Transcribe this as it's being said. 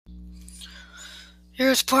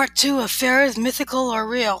Here's part two of Faeries, Mythical or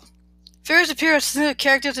Real. Fairies appear as significant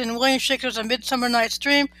characters in William Shakespeare's A Midsummer Night's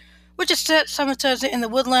Dream, which is set simultaneously in the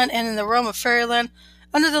woodland and in the realm of fairyland,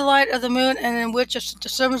 under the light of the moon, and in which a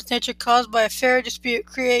disturbance of nature caused by a fairy dispute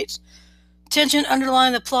creates tension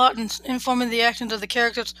underlying the plot and informing the actions of the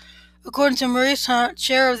characters. According to Maurice Hunt,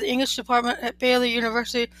 chair of the English department at Baylor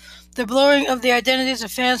University, the blurring of the identities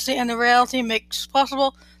of fantasy and the reality makes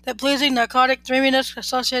possible that pleasing narcotic dreaminess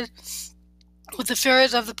associated with the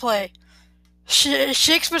fairies of the play.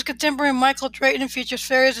 Shakespeare's contemporary Michael Drayton features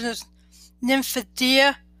fairies in his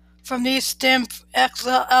Nymphaea. From these stem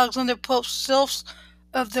Alexander Pope's Sylphs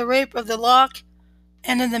of the Rape of the Lock,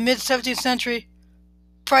 and in the mid-17th century,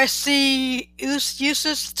 Priceus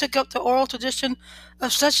took up the oral tradition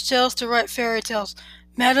of such tales to write fairy tales.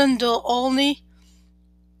 Madame d'Aulnay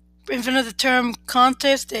invented the term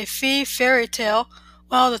contes de fées fairy tale,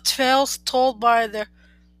 while the tales told by the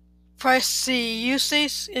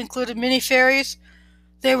Priceus included many fairies.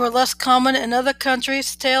 They were less common in other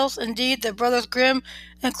countries' tales. Indeed, the Brothers Grimm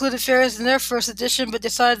included fairies in their first edition, but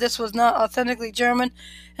decided this was not authentically German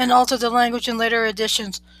and altered the language in later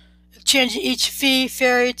editions, changing each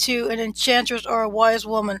fairy to an enchantress or a wise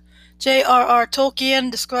woman. J.R.R. Tolkien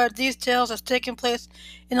described these tales as taking place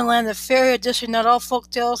in a land of fairy. Additionally, not all folk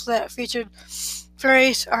tales that featured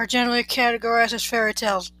fairies are generally categorized as fairy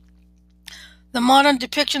tales. The modern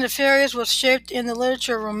depiction of fairies was shaped in the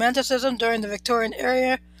literature of Romanticism during the Victorian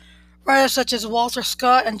era. Writers such as Walter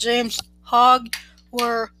Scott and James Hogg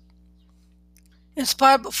were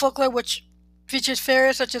inspired by folklore which features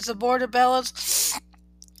fairies such as the border ballads.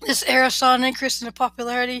 This era saw an increase in the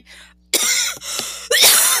popularity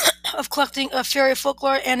of collecting of fairy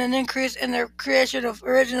folklore and an increase in the creation of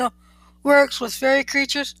original works with fairy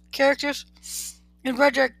characters. In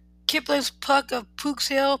Rudyard Kipling's Puck of Pook's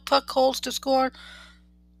Hill, Puck holds to scorn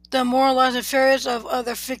the moralizing fairies of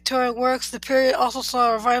other Victorian works. The period also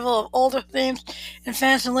saw a revival of older themes in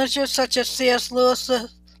fantasy literature, such as C.S.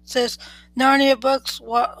 Lewis's Narnia books,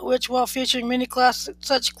 which, while featuring many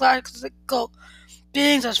such classical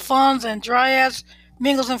beings as fauns and dryads,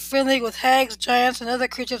 mingles unfriendly with hags, giants, and other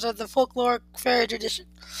creatures of the folkloric fairy tradition.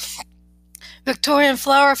 Victorian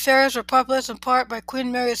flower fairies were popularized in part by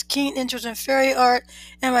Queen Mary's keen interest in fairy art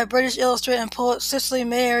and by British illustrator and poet Cicely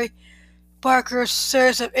Mary Barker's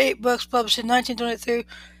series of 8 books published in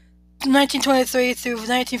 1923 through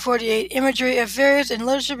 1948. Imagery of fairies in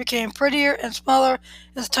literature became prettier and smaller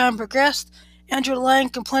as time progressed. Andrew Lang,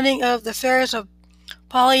 complaining of the fairies of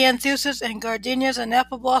polyanthuses and gardenias and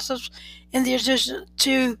apple blossoms in the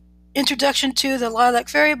introduction to the Lilac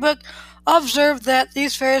Fairy book, observed that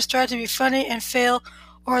these fairies try to be funny and fail,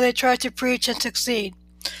 or they try to preach and succeed.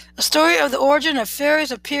 A story of the origin of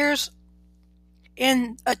fairies appears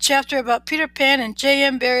in a chapter about Peter Pan in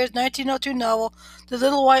J.M. Barrie's 1902 novel, The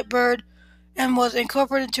Little White Bird, and was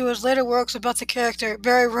incorporated into his later works about the character.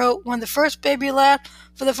 Barrie wrote, "When the first baby laughed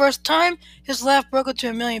for the first time, his laugh broke into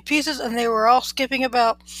a million pieces, and they were all skipping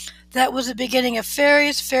about. That was the beginning of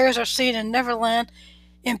fairies. Fairies are seen in Neverland,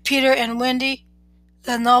 in Peter and Wendy."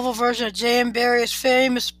 The novel version of J.M. Barrie's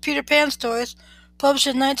famous Peter Pan stories, published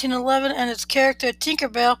in 1911, and its character Tinker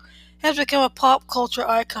Bell has become a pop culture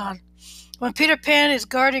icon. When Peter Pan is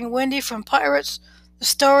guarding Wendy from pirates, the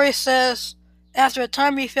story says, after a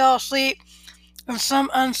time he fell asleep, and some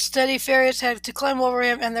unsteady fairies had to climb over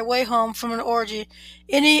him and their way home from an orgy.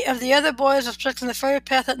 Any of the other boys obstructing the fairy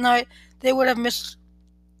path at night, they would have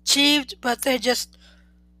mischieved, but they just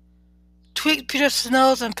tweaked Peter's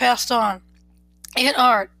nose and passed on. In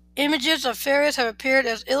art, images of fairies have appeared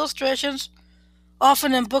as illustrations,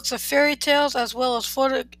 often in books of fairy tales, as well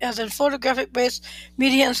as in photographic-based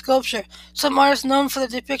media and sculpture. Some artists known for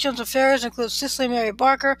the depictions of fairies include Cicely Mary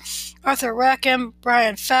Barker, Arthur Rackham,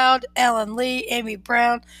 Brian Fowd, Alan Lee, Amy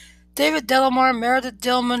Brown, David Delamar, Meredith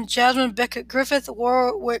Dillman, Jasmine Beckett Griffith,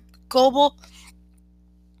 Warwick Goebel,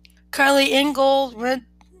 Kylie Ingold,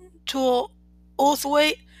 Rentoul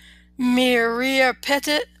Oathwaite, Maria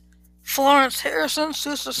Pettit, Florence Harrison,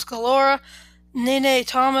 Susa Scalora, Nene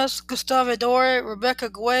Thomas, Gustave Doré, Rebecca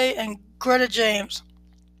Guay, and Greta James.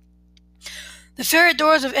 The fairy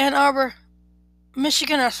doors of Ann Arbor,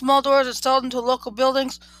 Michigan, are small doors installed into local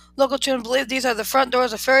buildings. Local children believe these are the front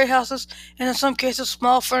doors of fairy houses, and in some cases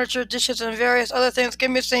small furniture, dishes, and various other things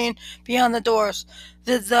can be seen beyond the doors.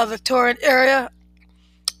 The Victorian area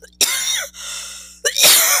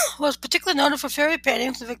was particularly noted for fairy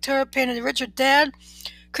paintings. The Victoria painted Richard Dadd,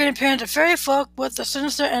 creating parents of fairy folk with a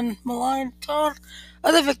sinister and malign tone.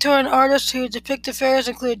 Other Victorian artists who depicted fairies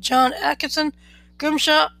include John Atkinson,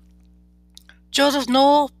 Grimshaw, Joseph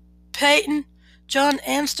Noel Paton, John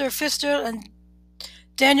Anster Fitzgerald, and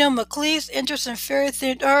Daniel McLeod's interest in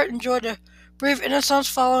fairy-themed art enjoyed a brief renaissance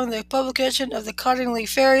following the publication of the Cottingley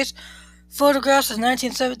Fairies photographs in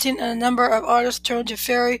 1917, and a number of artists turned to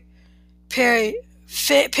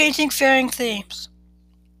painting fairy themes.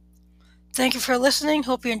 Thank you for listening.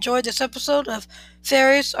 Hope you enjoyed this episode of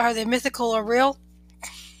Fairies. Are they mythical or real?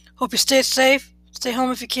 Hope you stay safe. Stay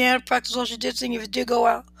home if you can. Practice social distancing if you do go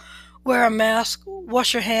out. Wear a mask.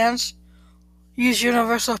 Wash your hands. Use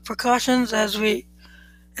universal precautions as we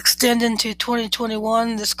extend into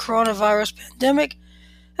 2021, this coronavirus pandemic,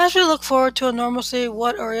 as we look forward to a normalcy,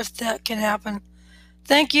 what or if that can happen.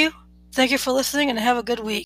 Thank you. Thank you for listening, and have a good week.